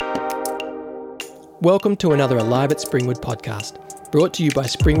Welcome to another Alive at Springwood podcast, brought to you by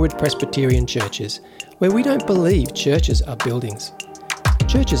Springwood Presbyterian Churches, where we don't believe churches are buildings.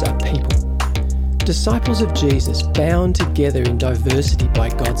 Churches are people. Disciples of Jesus bound together in diversity by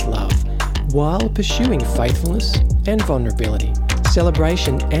God's love, while pursuing faithfulness and vulnerability,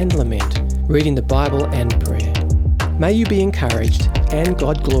 celebration and lament, reading the Bible and prayer. May you be encouraged and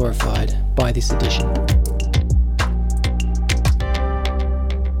God glorified by this edition.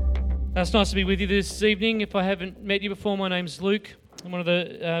 It's nice to be with you this evening. If I haven't met you before, my name's Luke. I'm one of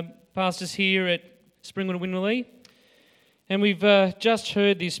the pastors here at Springwood and Winmalee. And we've just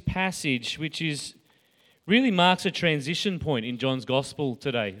heard this passage, which really marks a transition point in John's Gospel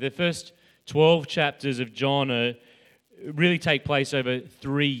today. The first 12 chapters of John really take place over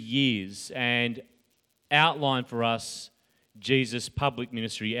 3 years and outline for us Jesus' public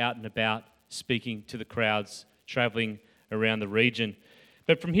ministry out and about, speaking to the crowds, travelling around the region.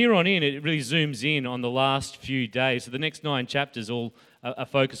 But from here on in, it really zooms in on the last few days. So the next 9 chapters all are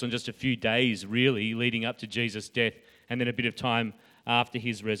focused on just a few days, really, leading up to Jesus' death, and then a bit of time after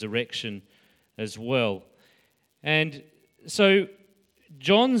his resurrection as well. And so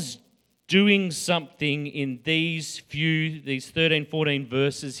John's doing something in these 13, 14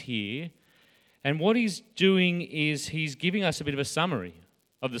 verses here. And what he's doing is he's giving us a bit of a summary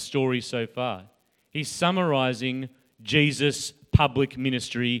of the story so far. He's summarizing Jesus' public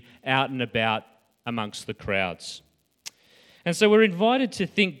ministry out and about amongst the crowds. And so we're invited to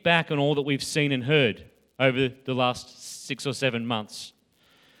think back on all that we've seen and heard over the last 6 or 7 months.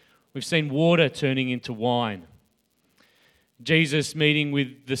 We've seen water turning into wine, Jesus meeting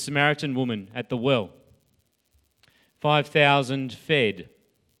with the Samaritan woman at the well, 5,000 fed,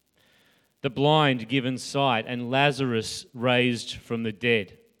 the blind given sight, and Lazarus raised from the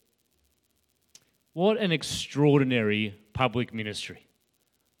dead. What an extraordinary public ministry.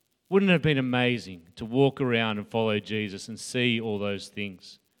 Wouldn't it have been amazing to walk around and follow Jesus and see all those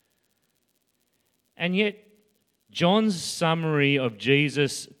things? And yet, John's summary of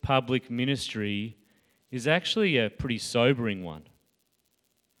Jesus' public ministry is actually a pretty sobering one.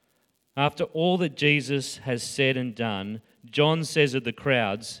 After all that Jesus has said and done, John says of the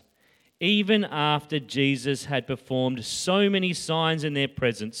crowds, even after Jesus had performed so many signs in their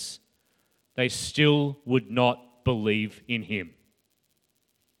presence, they still would not believe in him.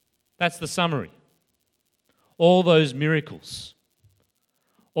 That's the summary. All those miracles,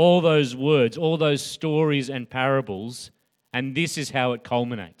 all those words, all those stories and parables, and this is how it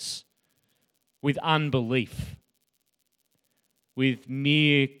culminates. With unbelief, with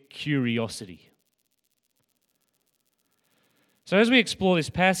mere curiosity. So as we explore this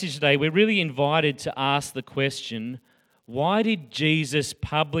passage today, we're really invited to ask the question, why did Jesus'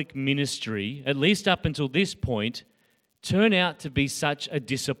 public ministry, at least up until this point, turn out to be such a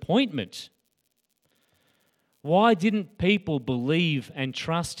disappointment? Why didn't people believe and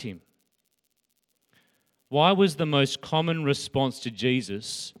trust him? Why was the most common response to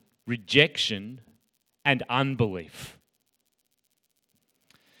Jesus rejection and unbelief?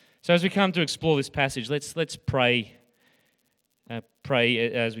 So as we come to explore this passage, let's pray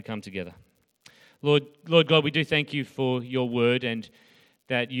as we come together. Lord God, we do thank you for your word and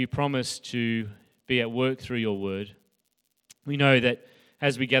that you promise to be at work through your word. We know that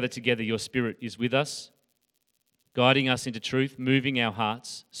as we gather together, your Spirit is with us, guiding us into truth, moving our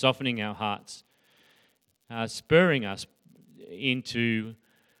hearts, softening our hearts, spurring us into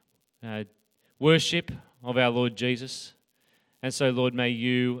worship of our Lord Jesus. And so, Lord, may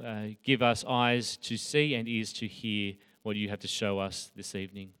you give us eyes to see and ears to hear what you have to show us this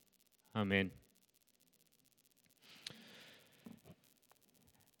evening. Amen.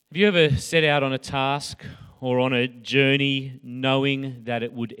 Have you ever set out on a task or on a journey knowing that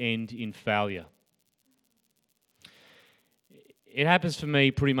it would end in failure? It happens for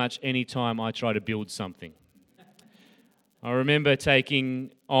me pretty much any time I try to build something. I remember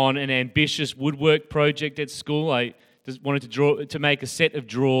taking on an ambitious woodwork project at school. I just wanted to make a set of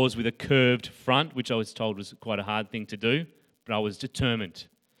drawers with a curved front, which I was told was quite a hard thing to do, but I was determined.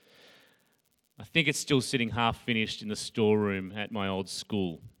 I think it's still sitting half finished in the storeroom at my old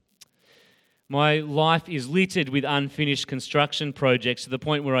school. My life is littered with unfinished construction projects to the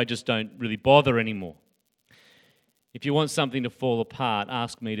point where I just don't really bother anymore. If you want something to fall apart,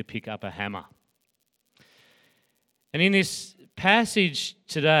 ask me to pick up a hammer. And in this passage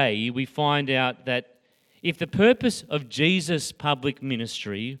today, we find out that if the purpose of Jesus' public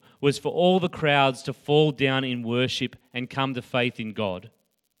ministry was for all the crowds to fall down in worship and come to faith in God,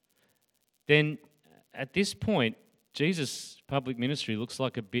 then at this point, Jesus' public ministry looks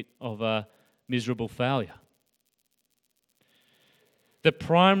like a bit of a miserable failure. The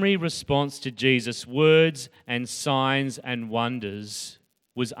primary response to Jesus' words and signs and wonders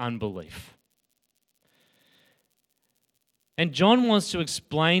was unbelief. And John wants to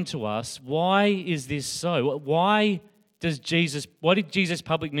explain to us, why is this so? Why did Jesus'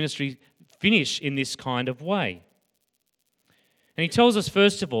 public ministry finish in this kind of way? And he tells us,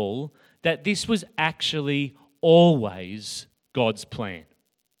 first of all, that this was actually always God's plan.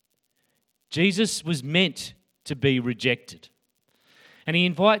 Jesus was meant to be rejected. And he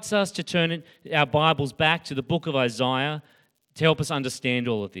invites us to turn our Bibles back to the book of Isaiah to help us understand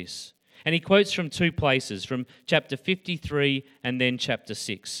all of this. And he quotes from two places, from chapter 53 and then chapter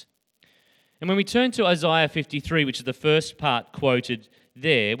 6. And when we turn to Isaiah 53, which is the first part quoted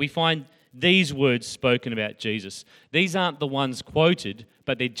there, we find these words spoken about Jesus. These aren't the ones quoted,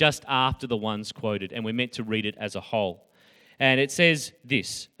 but they're just after the ones quoted, and we're meant to read it as a whole. And it says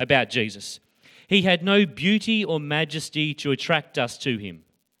this about Jesus: "He had no beauty or majesty to attract us to him,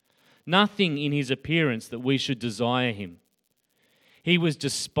 nothing in his appearance that we should desire him. He was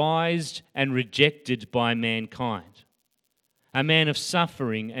despised and rejected by mankind, a man of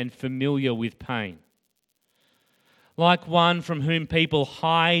suffering and familiar with pain. Like one from whom people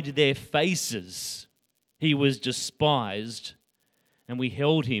hide their faces, he was despised, and we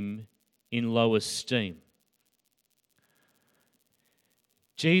held him in low esteem."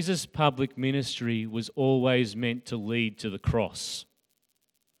 Jesus' public ministry was always meant to lead to the cross.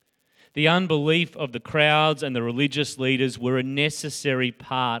 The unbelief of the crowds and the religious leaders were a necessary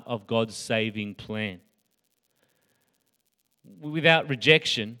part of God's saving plan. Without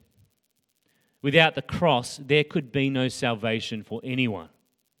rejection, without the cross, there could be no salvation for anyone.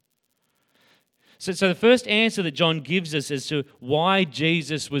 So the first answer that John gives us as to why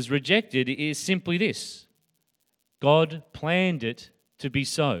Jesus was rejected is simply this: God planned it to be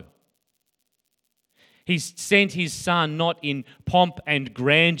so. He sent his Son not in pomp and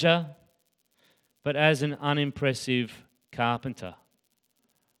grandeur, but as an unimpressive carpenter,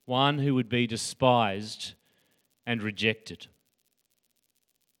 one who would be despised and rejected.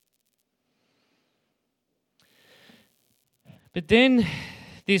 But then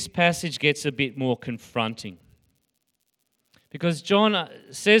this passage gets a bit more confronting, because John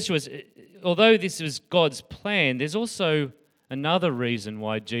says to us, although this was God's plan, there's also another reason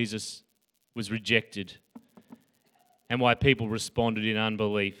why Jesus was rejected and why people responded in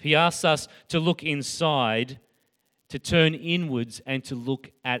unbelief. He asks us to look inside, to turn inwards, and to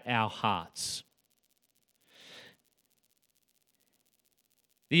look at our hearts.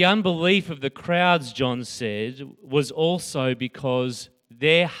 The unbelief of the crowds, John said, was also because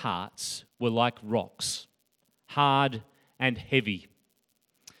their hearts were like rocks, hard and heavy.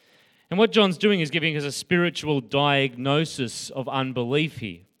 And what John's doing is giving us a spiritual diagnosis of unbelief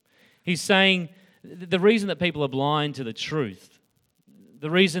here. He's saying the reason that people are blind to the truth, the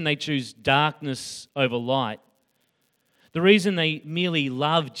reason they choose darkness over light, the reason they merely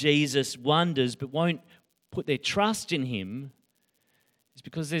love Jesus' wonders but won't put their trust in him, is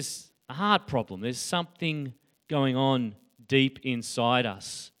because there's a heart problem. There's something going on deep inside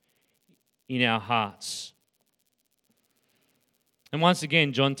us, in our hearts. And once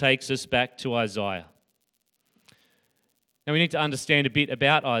again, John takes us back to Isaiah. Now we need to understand a bit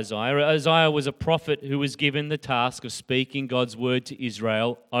about Isaiah. Isaiah was a prophet who was given the task of speaking God's word to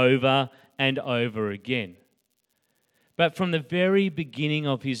Israel over and over again. But from the very beginning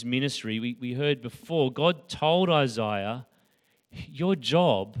of his ministry, we heard before, God told Isaiah, your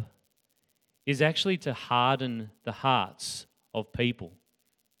job is actually to harden the hearts of people.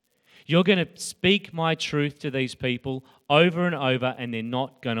 You're going to speak my truth to these people over and over, and they're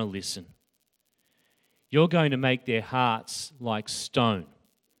not going to listen. You're going to make their hearts like stone.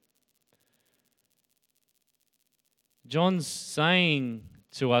 John's saying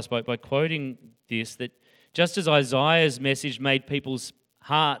to us by quoting this that just as Isaiah's message made people's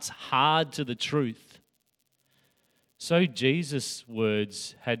hearts hard to the truth, so Jesus'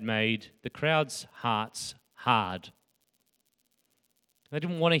 words had made the crowd's hearts hard. They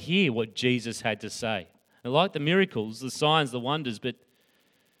didn't want to hear what Jesus had to say. They liked the miracles, the signs, the wonders, but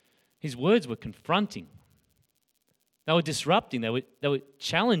his words were confronting. They were disrupting. They were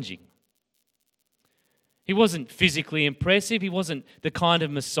challenging. He wasn't physically impressive. He wasn't the kind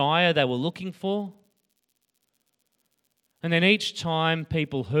of Messiah they were looking for. And then each time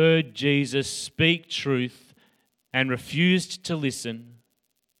people heard Jesus speak truth and refused to listen,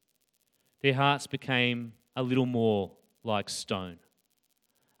 their hearts became a little more like stone,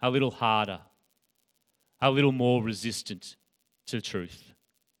 a little harder, a little more resistant to truth,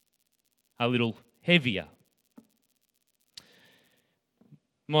 a little heavier.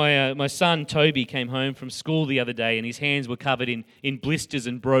 My son Toby came home from school the other day and his hands were covered in blisters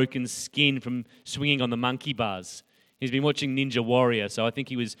and broken skin from swinging on the monkey bars. He's been watching Ninja Warrior, so I think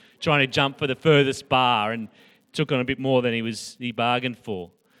he was trying to jump for the furthest bar and took on a bit more than he bargained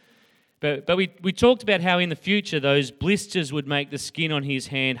for. But we talked about how in the future those blisters would make the skin on his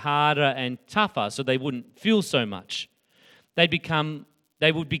hand harder and tougher so they wouldn't feel so much. They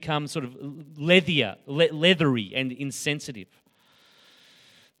would become sort of leathery and insensitive.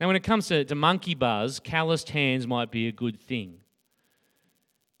 Now when it comes to monkey bars, calloused hands might be a good thing.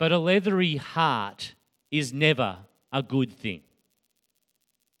 But a leathery heart is never a good thing.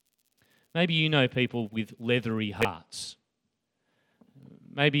 Maybe you know people with leathery hearts.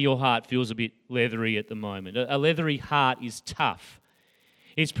 Maybe your heart feels a bit leathery at the moment. A leathery heart is tough.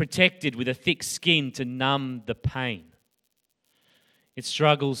 It's protected with a thick skin to numb the pain. It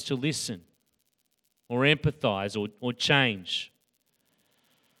struggles to listen or empathise or change.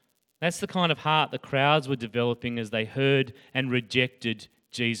 That's the kind of heart the crowds were developing as they heard and rejected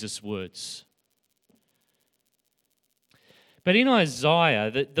Jesus' words. But in Isaiah,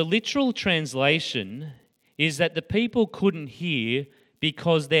 the literal translation is that the people couldn't hear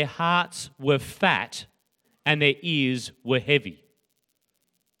because their hearts were fat and their ears were heavy.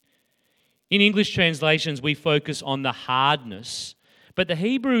 In English translations, we focus on the hardness, but the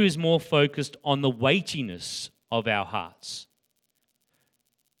Hebrew is more focused on the weightiness of our hearts.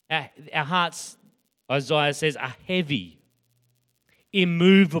 Our hearts, Isaiah says, are heavy,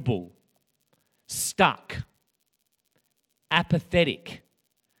 immovable, stuck, apathetic.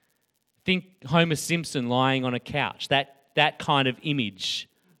 Think Homer Simpson lying on a couch, that kind of image.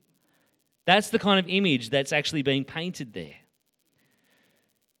 That's the kind of image that's actually being painted there.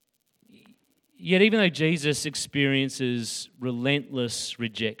 Yet even though Jesus experiences relentless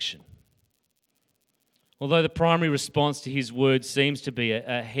rejection, although the primary response to his words seems to be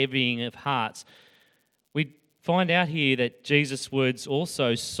a heavying of hearts, we find out here that Jesus' words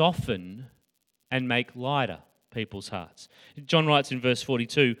also soften and make lighter people's hearts. John writes in verse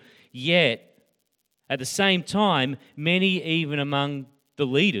 42, "Yet at the same time, many even among the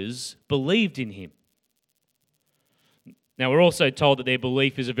leaders believed in him." Now we're also told that their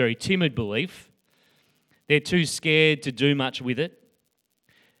belief is a very timid belief. They're too scared to do much with it.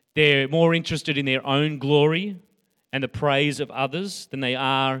 They're more interested in their own glory and the praise of others than they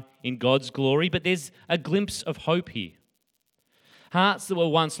are in God's glory. But there's a glimpse of hope here. Hearts that were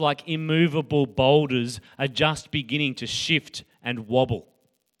once like immovable boulders are just beginning to shift and wobble.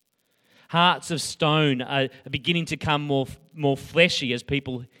 Hearts of stone are beginning to come more fleshy as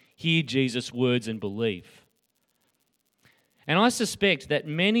people hear Jesus' words and believe. And I suspect that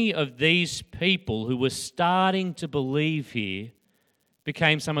many of these people who were starting to believe here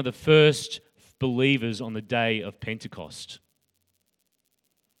became some of the first believers on the day of Pentecost.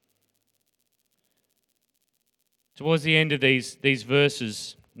 Towards the end of these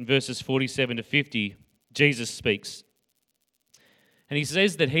verses, in verses 47 to 50, Jesus speaks. And he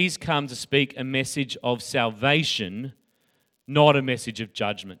says that he's come to speak a message of salvation, not a message of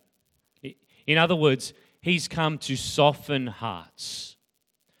judgment. In other words, he's come to soften hearts,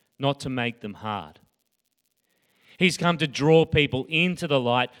 not to make them hard. He's come to draw people into the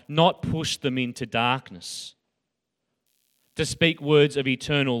light, not push them into darkness. To speak words of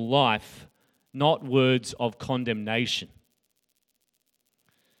eternal life, not words of condemnation.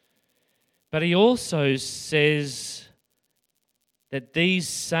 But he also says that these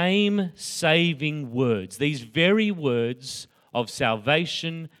same saving words, these very words of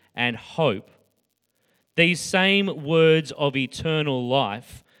salvation and hope, these same words of eternal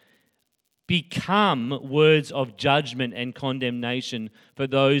life become words of judgment and condemnation for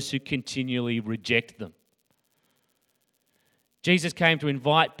those who continually reject them. Jesus came to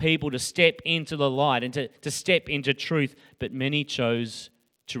invite people to step into the light and to step into truth, but many chose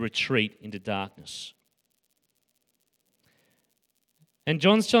to retreat into darkness. And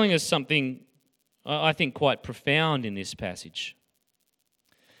John's telling us something, I think, quite profound in this passage.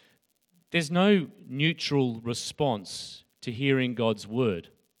 There's no neutral response to hearing God's word.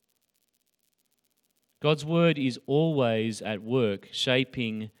 God's word is always at work,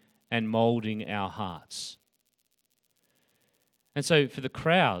 shaping and moulding our hearts. And so for the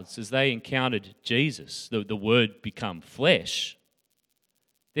crowds, as they encountered Jesus, the word become flesh,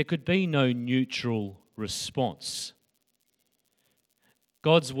 there could be no neutral response.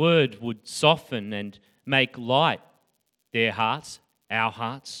 God's word would soften and make light their hearts, our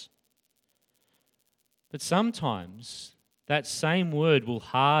hearts. But sometimes that same word will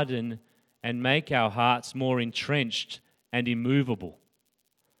harden and make our hearts more entrenched and immovable.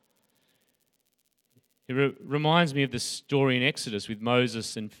 It reminds me of the story in Exodus with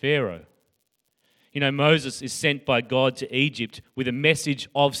Moses and Pharaoh. You know, Moses is sent by God to Egypt with a message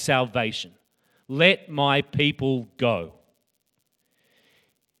of salvation. Let my people go.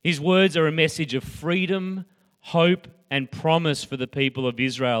 His words are a message of freedom, hope, and promise for the people of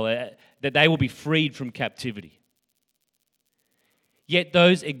Israel, that they will be freed from captivity. Yet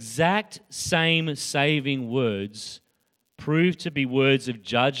those exact same saving words prove to be words of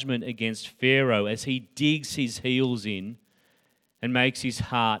judgment against Pharaoh as he digs his heels in and makes his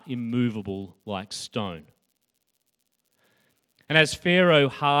heart immovable like stone. And as Pharaoh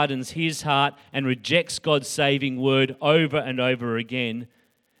hardens his heart and rejects God's saving word over and over again,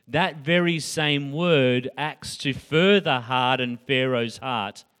 that very same word acts to further harden Pharaoh's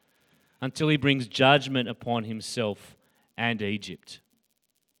heart until he brings judgment upon himself and Egypt.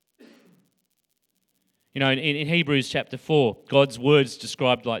 You know, in Hebrews chapter 4, God's word's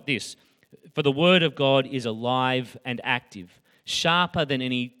described like this: "For the word of God is alive and active, sharper than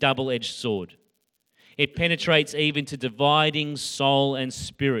any double-edged sword. It penetrates even to dividing soul and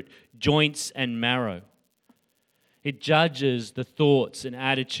spirit, joints and marrow. It judges the thoughts and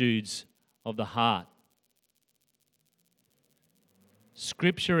attitudes of the heart."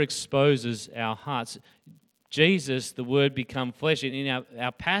 Scripture exposes our hearts. Jesus, the Word become flesh. In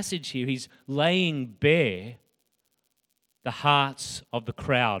our passage here, he's laying bare the hearts of the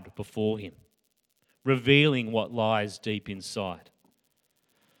crowd before him, revealing what lies deep inside.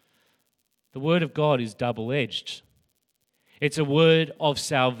 The Word of God is double-edged. It's a word of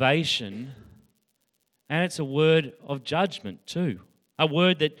salvation, and it's a word of judgment too. A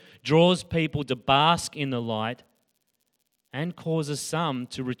word that draws people to bask in the light and causes some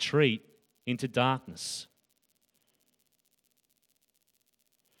to retreat into darkness.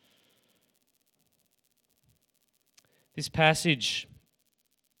 This passage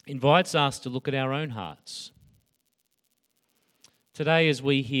invites us to look at our own hearts. Today, as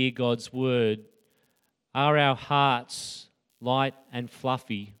we hear God's word, are our hearts light and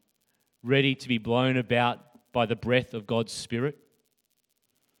fluffy, ready to be blown about by the breath of God's Spirit?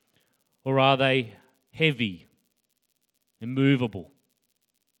 Or are they heavy, immovable,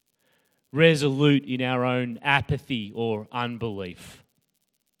 resolute in our own apathy or unbelief?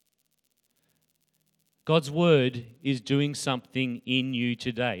 God's word is doing something in you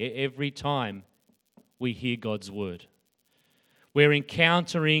today. Every time we hear God's word, we're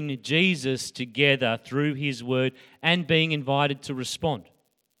encountering Jesus together through his word and being invited to respond.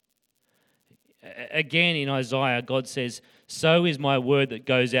 Again, in Isaiah, God says, "So is my word that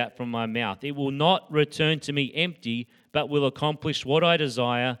goes out from my mouth. It will not return to me empty, but will accomplish what I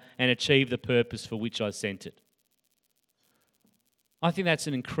desire and achieve the purpose for which I sent it." I think that's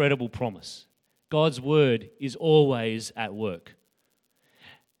an incredible promise. God's word is always at work.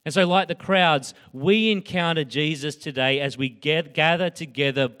 And so, like the crowds, we encounter Jesus today as we gather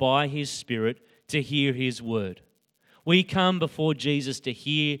together by his Spirit to hear his word. We come before Jesus to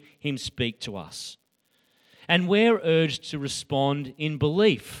hear him speak to us. And we're urged to respond in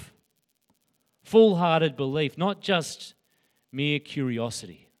belief, full-hearted belief, not just mere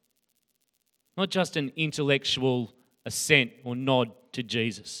curiosity, not just an intellectual assent or nod to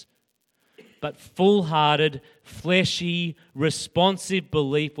Jesus, but full-hearted, fleshy, responsive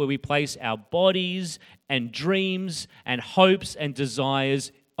belief where we place our bodies and dreams and hopes and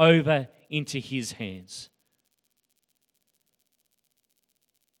desires over into his hands.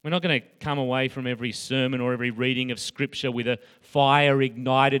 We're not going to come away from every sermon or every reading of Scripture with a fire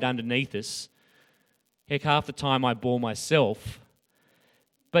ignited underneath us. Heck, half the time I bore myself.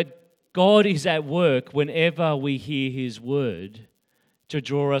 But God is at work whenever we hear his word to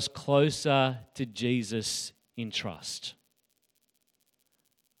draw us closer to Jesus in trust.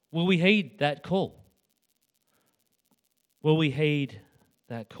 Will we heed that call? Will we heed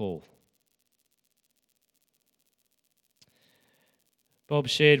that call? Bob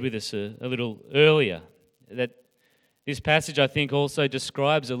shared with us a little earlier that this passage, I think, also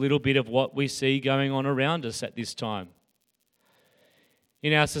describes a little bit of what we see going on around us at this time.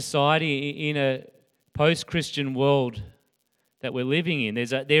 In our society, in a post-Christian world that we're living in,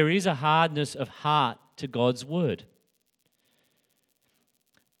 there is a hardness of heart to God's word.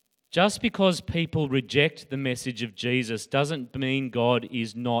 Just because people reject the message of Jesus doesn't mean God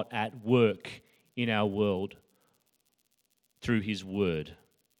is not at work in our world through his word.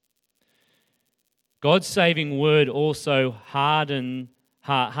 God's saving word also hardens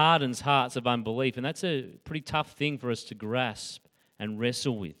hearts of unbelief, and that's a pretty tough thing for us to grasp and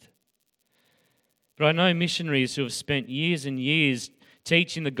wrestle with. But I know missionaries who have spent years and years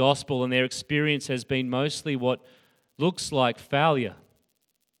teaching the gospel, and their experience has been mostly what looks like failure.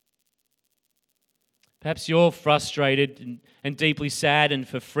 Perhaps you're frustrated and deeply saddened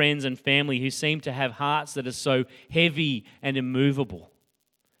for friends and family who seem to have hearts that are so heavy and immovable,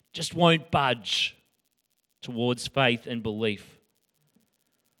 just won't budge towards faith and belief.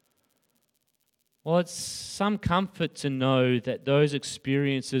 Well, it's some comfort to know that those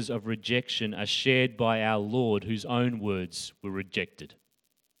experiences of rejection are shared by our Lord, whose own words were rejected.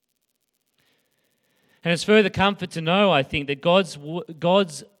 And it's further comfort to know, I think, that God's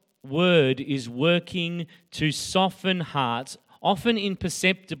word is working to soften hearts, often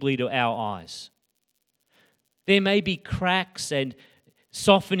imperceptibly to our eyes. There may be cracks and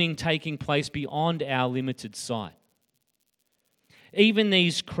softening taking place beyond our limited sight. Even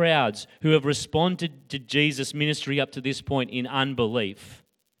these crowds who have responded to Jesus' ministry up to this point in unbelief,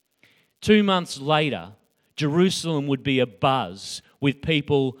 2 months later, Jerusalem would be abuzz with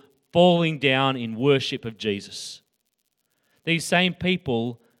people falling down in worship of Jesus. These same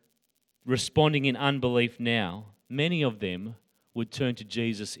people responding in unbelief now, many of them would turn to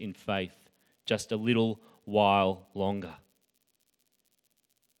Jesus in faith just a little while longer.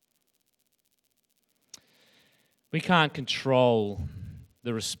 We can't control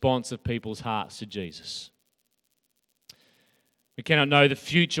the response of people's hearts to Jesus. We cannot know the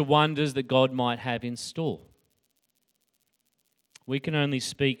future wonders that God might have in store. We can only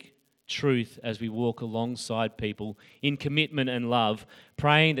speak truth as we walk alongside people in commitment and love,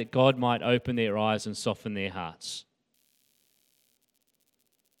 praying that God might open their eyes and soften their hearts.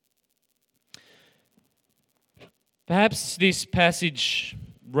 Perhaps this passage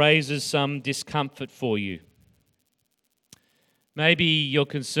raises some discomfort for you. Maybe you're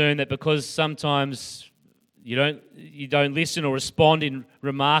concerned that because sometimes you don't listen or respond in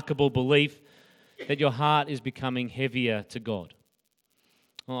remarkable belief, that your heart is becoming heavier to God.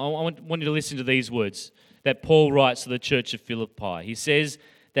 I want you to listen to these words that Paul writes to the church of Philippi. He says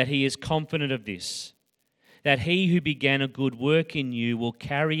that he is confident of this, that he who began a good work in you will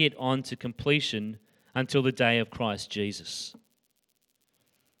carry it on to completion until the day of Christ Jesus.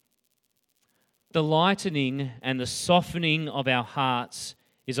 The lightening and the softening of our hearts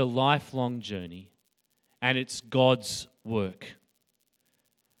is a lifelong journey, and it's God's work.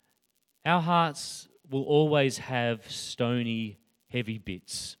 Our hearts will always have stony, heavy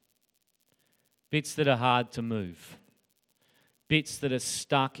bits that are hard to move, bits that are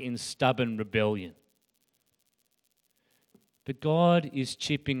stuck in stubborn rebellion. But God is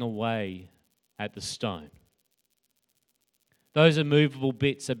chipping away at the stone. Those immovable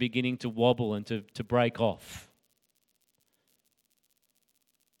bits are beginning to wobble and to break off.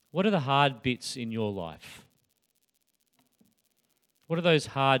 What are the hard bits in your life? What are those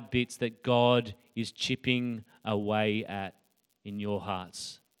hard bits that God is chipping away at in your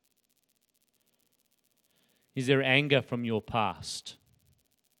hearts? Is there anger from your past?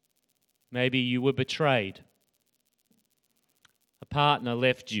 Maybe you were betrayed. A partner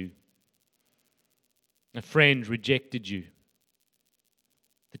left you. A friend rejected you.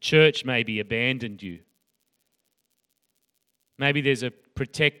 The church maybe abandoned you. Maybe there's a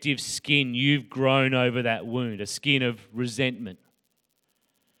protective skin you've grown over that wound, a skin of resentment.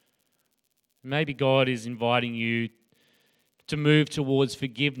 Maybe God is inviting you to move towards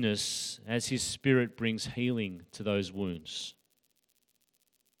forgiveness as His Spirit brings healing to those wounds.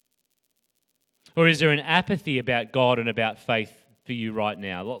 Or is there an apathy about God and about faith for you right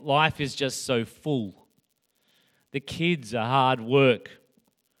now? Life is just so full. The kids are hard work.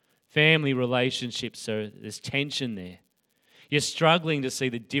 Family relationships, there's tension there. You're struggling to see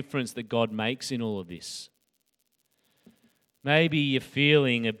the difference that God makes in all of this. Maybe you're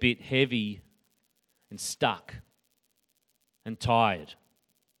feeling a bit heavy and stuck and tired.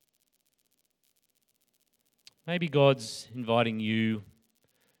 Maybe God's inviting you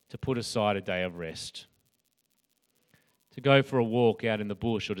to put aside a day of rest, to go for a walk out in the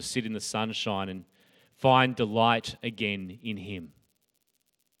bush or to sit in the sunshine and find delight again in Him.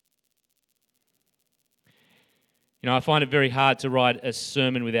 You know, I find it very hard to write a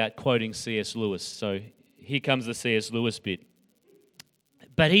sermon without quoting C.S. Lewis. So here comes the C.S. Lewis bit.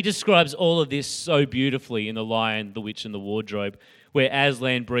 But he describes all of this so beautifully in The Lion, the Witch and the Wardrobe, where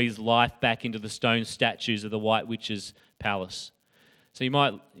Aslan breathes life back into the stone statues of the White Witch's palace. So you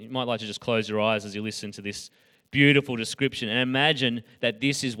might like to just close your eyes as you listen to this beautiful description and imagine that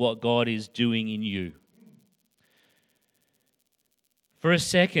this is what God is doing in you. For a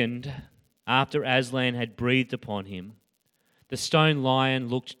second, after Aslan had breathed upon him, the stone lion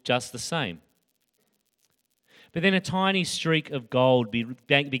looked just the same. But then a tiny streak of gold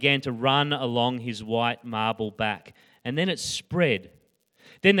began to run along his white marble back, and then it spread.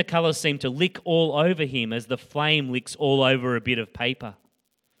 Then the colour seemed to lick all over him as the flame licks all over a bit of paper.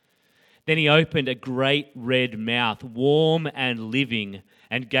 Then he opened a great red mouth, warm and living,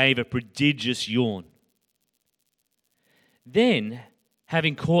 and gave a prodigious yawn. Then,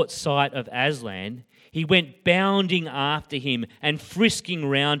 having caught sight of Aslan, he went bounding after him and frisking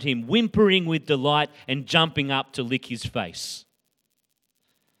round him, whimpering with delight and jumping up to lick his face.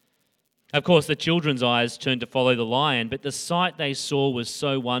 Of course, the children's eyes turned to follow the lion, but the sight they saw was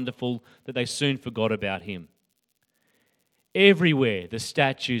so wonderful that they soon forgot about him. Everywhere the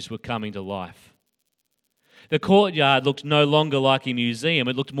statues were coming to life. The courtyard looked no longer like a museum,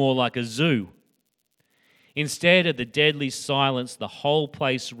 it looked more like a zoo. Instead of the deadly silence, the whole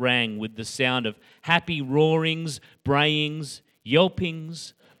place rang with the sound of happy roarings, brayings,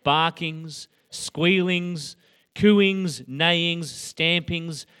 yelpings, barkings, squealings, cooings, neighings,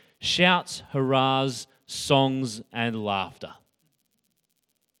 stampings, shouts, hurrahs, songs, and laughter.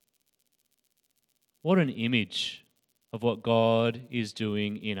 What an image of what God is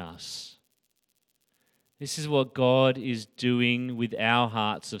doing in us. This is what God is doing with our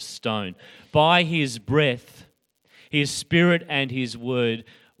hearts of stone. By his breath, his spirit and his word,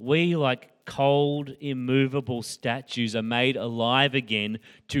 we like cold, immovable statues are made alive again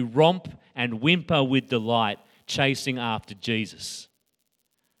to romp and whimper with delight, chasing after Jesus.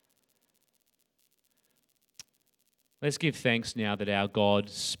 Let's give thanks now that our God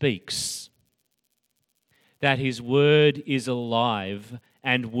speaks, that his word is alive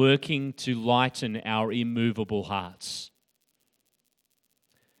and working to lighten our immovable hearts.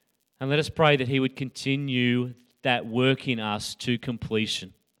 And let us pray that he would continue that work in us to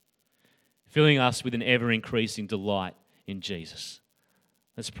completion, filling us with an ever-increasing delight in Jesus.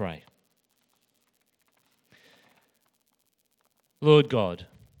 Let's pray. Lord God,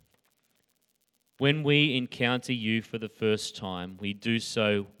 when we encounter you for the first time, we do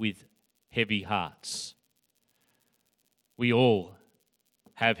so with heavy hearts. We all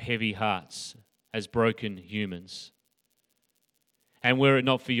have heavy hearts as broken humans. And were it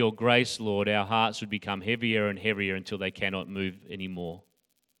not for your grace, Lord, our hearts would become heavier and heavier until they cannot move anymore.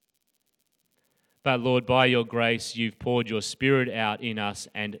 But Lord, by your grace, you've poured your Spirit out in us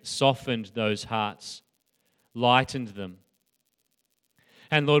and softened those hearts, lightened them.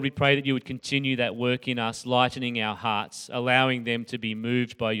 And Lord, we pray that you would continue that work in us, lightening our hearts, allowing them to be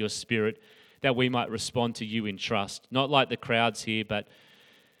moved by your Spirit, that we might respond to you in trust. Not like the crowds here, but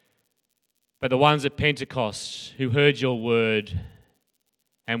the ones at Pentecost who heard your word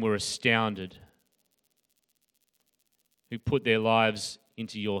and were astounded, who put their lives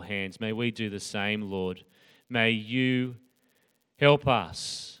into your hands. May we do the same, Lord. May you help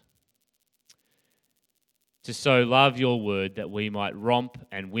us to so love your word that we might romp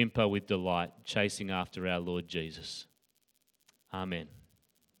and whimper with delight, chasing after our Lord Jesus. Amen.